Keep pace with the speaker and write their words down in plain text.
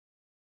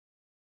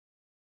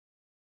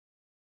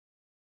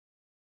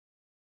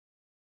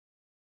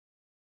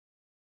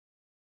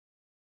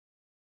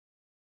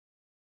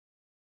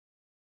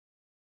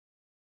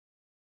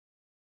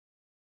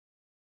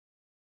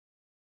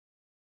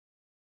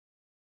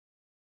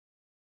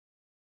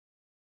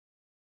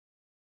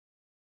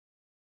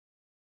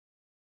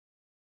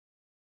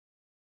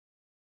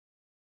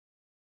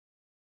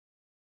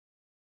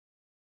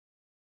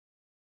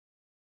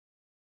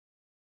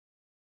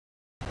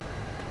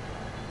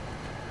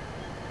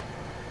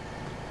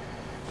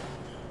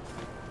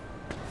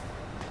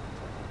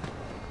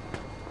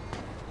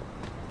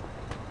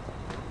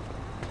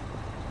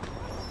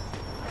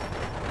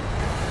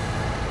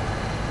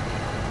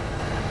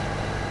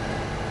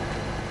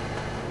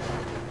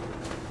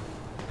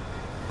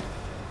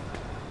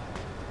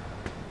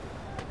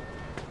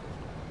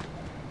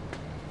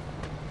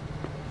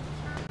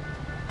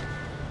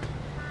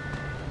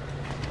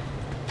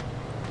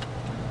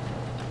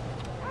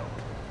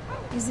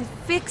Is it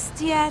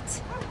fixed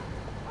yet?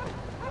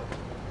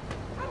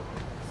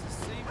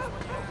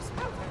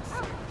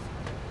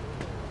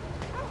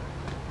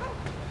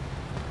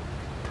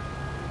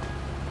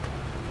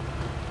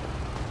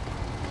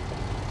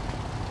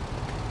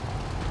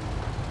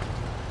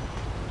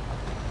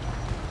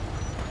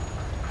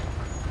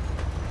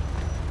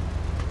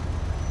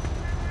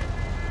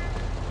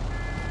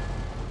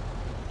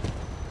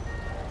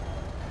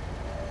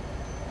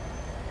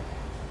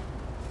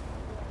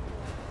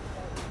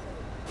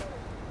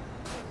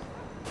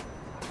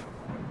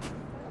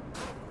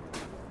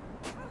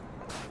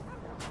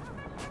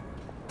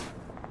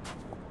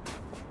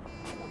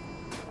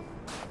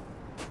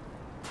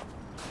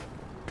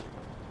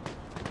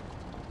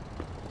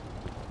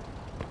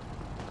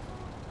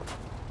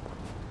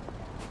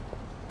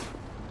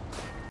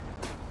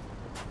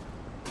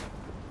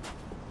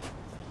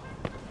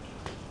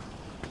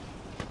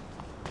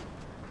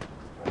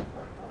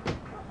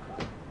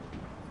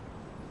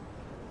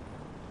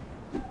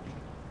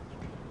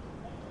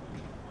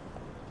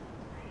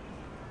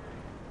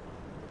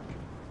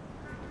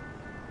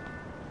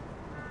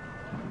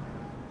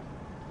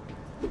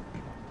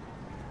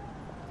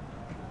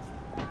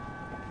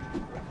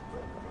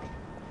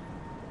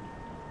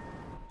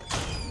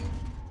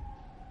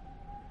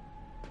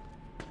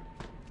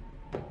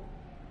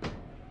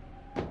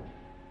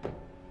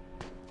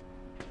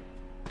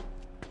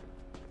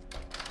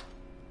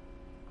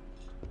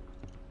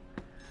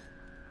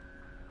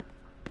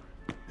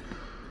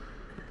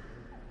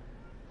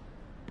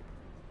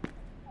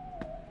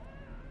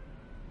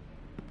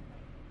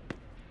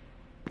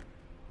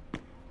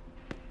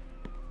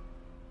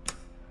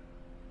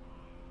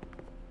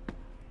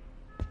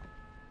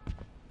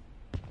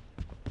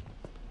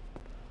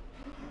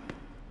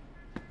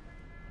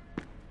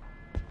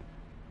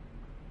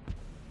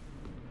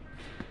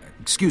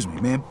 Excuse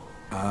me, ma'am.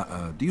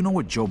 Do you know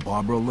where Joe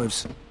Barbaro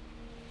lives?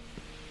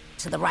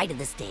 To the right of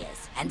the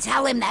stairs. And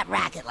tell him that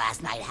racket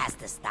last night has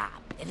to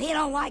stop. If he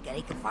don't like it,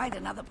 he can find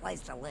another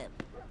place to live.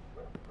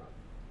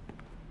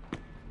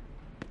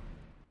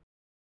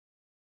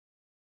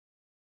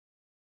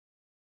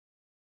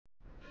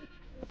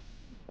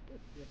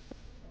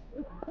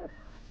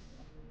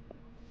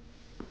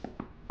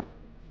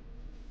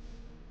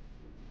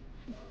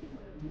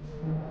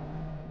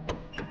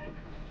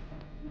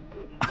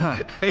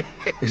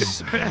 This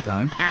is a bad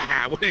time.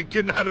 We ain't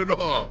getting out at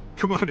all.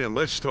 Come on in,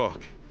 let's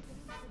talk.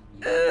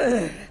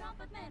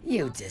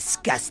 You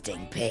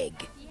disgusting pig.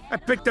 I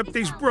picked up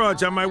these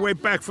broads on my way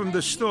back from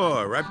the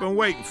store. I've been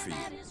waiting for you.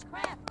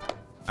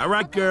 All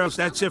right, girls,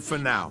 that's it for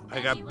now. I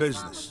got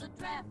business.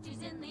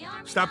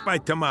 Stop by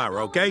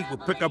tomorrow, okay? We'll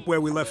pick up where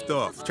we left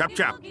off. Chop,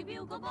 chop.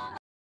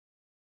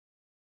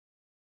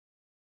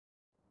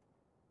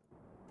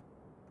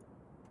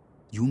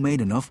 You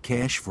made enough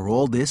cash for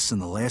all this in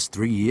the last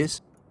 3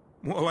 years?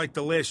 More like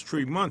the last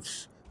 3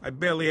 months. I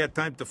barely had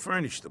time to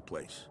furnish the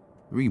place.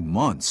 3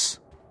 months?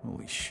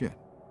 Holy shit.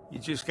 You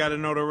just gotta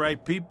know the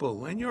right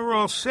people, and you're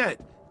all set,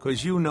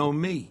 'cause you know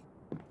me.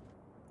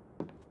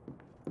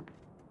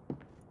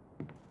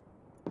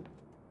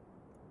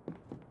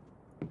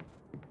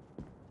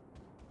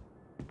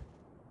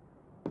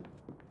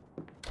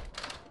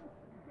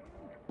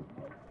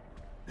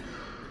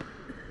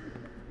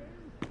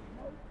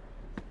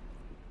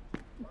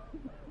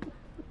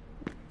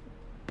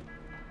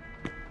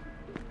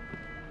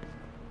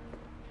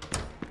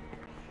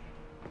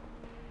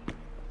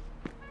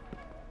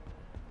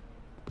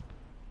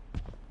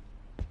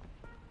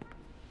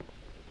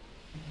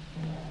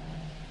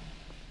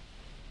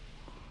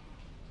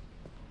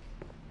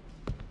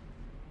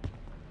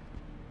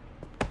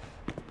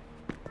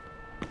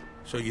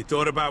 So you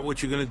thought about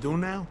what you're gonna do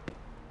now?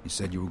 You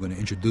said you were going to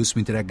introduce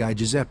me to that guy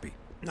Giuseppe.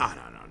 No.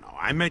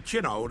 I meant,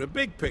 you know, the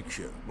big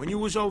picture. When you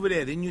was over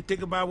there, didn't you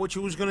think about what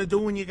you was gonna do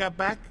when you got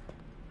back?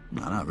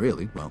 No, not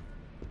really. Well,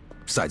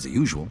 besides the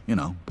usual, you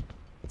know.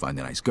 Find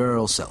a nice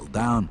girl, settle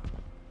down.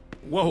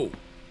 Whoa.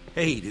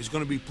 Hey, there's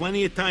gonna be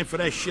plenty of time for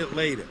that shit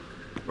later.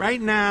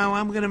 Right now,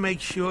 I'm gonna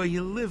make sure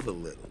you live a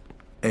little.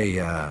 Hey,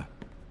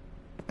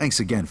 thanks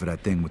again for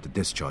that thing with the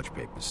discharge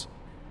papers.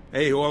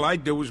 Hey, all I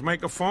did was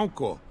make a phone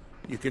call.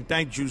 You can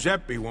thank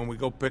Giuseppe when we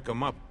go pick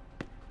him up.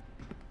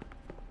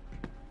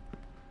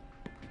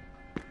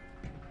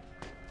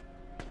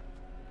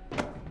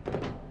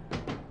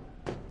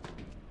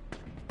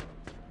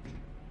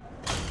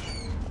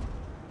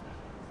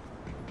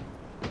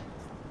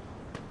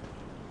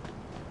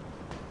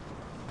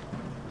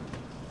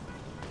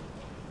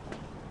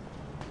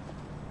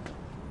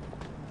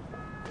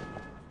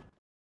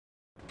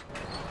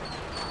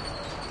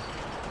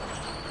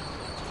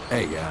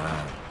 Hey,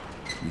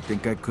 you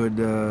think I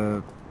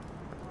could,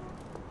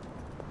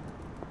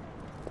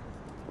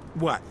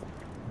 What?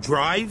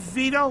 Drive,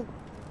 Vito?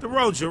 The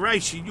roads are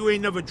icy. You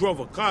ain't never drove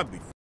a car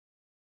before.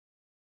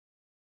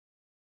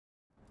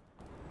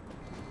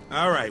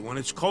 All right, when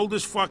it's cold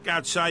as fuck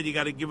outside, you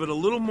gotta give it a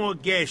little more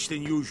gas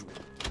than usual.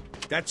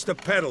 That's the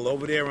pedal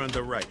over there on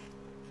the right.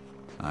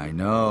 I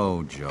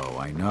know, Joe,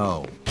 I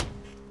know.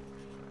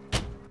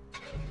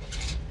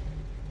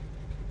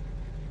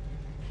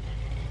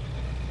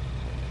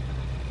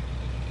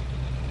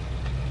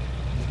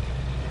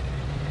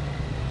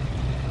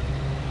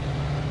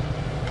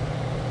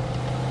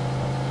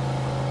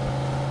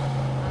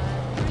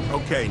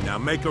 Okay, now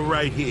make a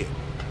right here.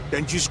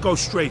 Then just go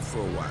straight for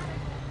a while.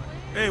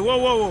 Hey, whoa,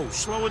 whoa, whoa,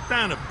 slow it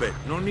down a bit.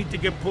 No need to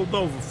get pulled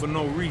over for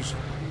no reason.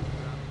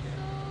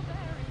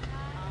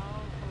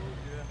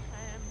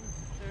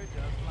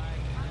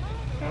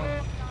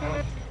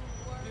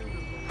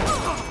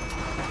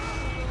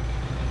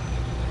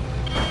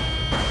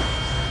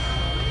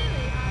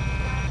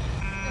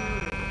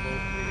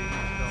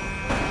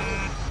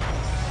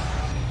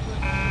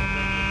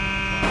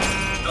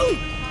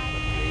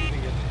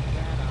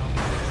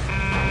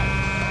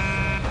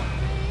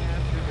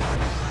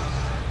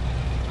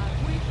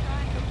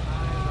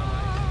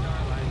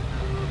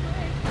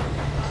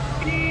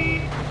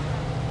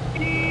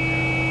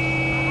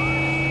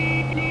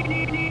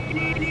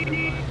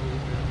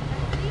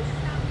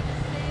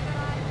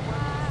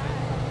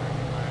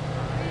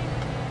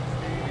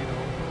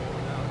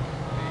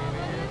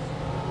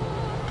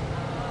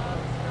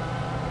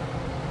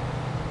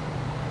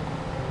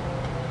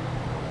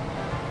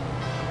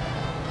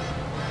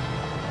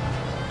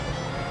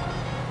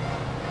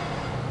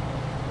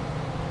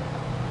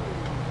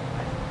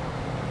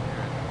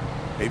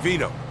 Hey,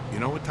 Vito, you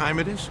know what time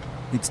it is?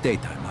 It's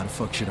daytime. How the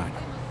fuck should I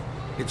know?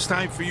 It's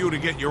time for you to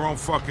get your own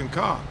fucking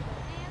car.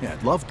 Yeah,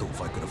 I'd love to if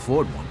I could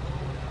afford one.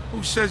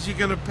 Who says you're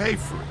gonna pay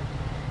for it?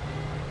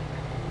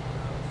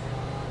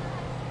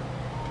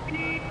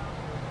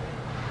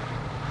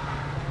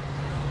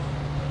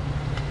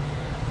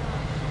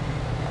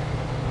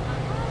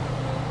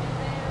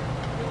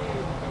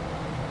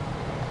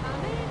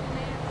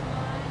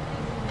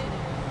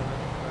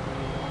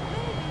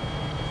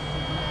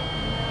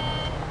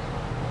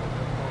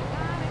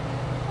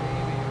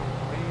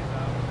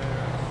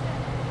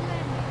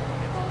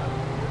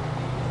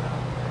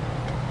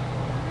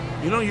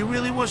 You know, you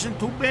really wasn't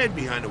too bad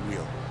behind the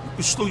wheel. You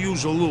could still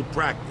use a little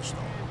practice, though.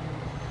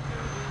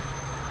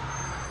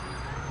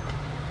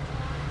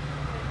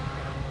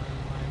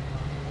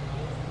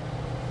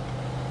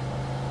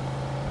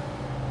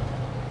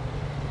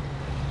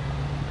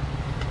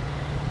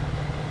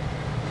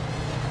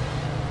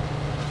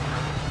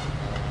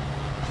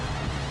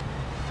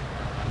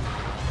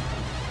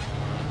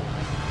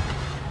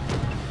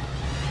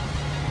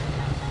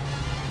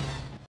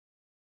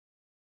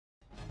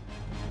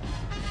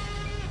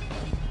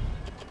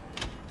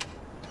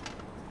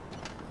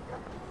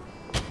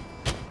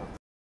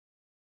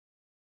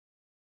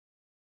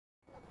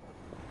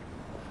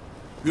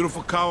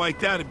 Beautiful car like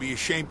that would be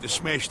ashamed to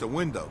smash the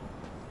window.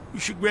 You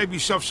should grab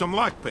yourself some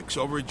lockpicks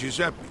over at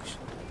Giuseppe's.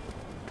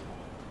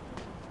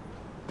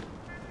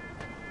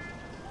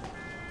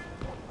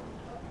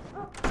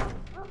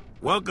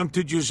 Welcome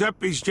to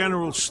Giuseppe's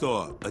General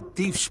Store, a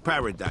thief's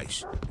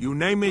paradise. You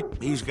name it,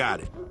 he's got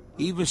it.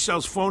 He even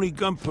sells phony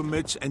gun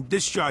permits and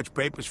discharge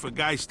papers for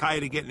guys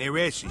tired of getting their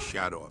asses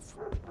shot off.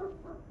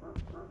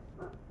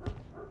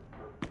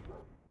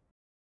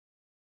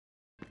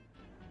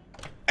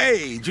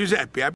 Hey, Giuseppe,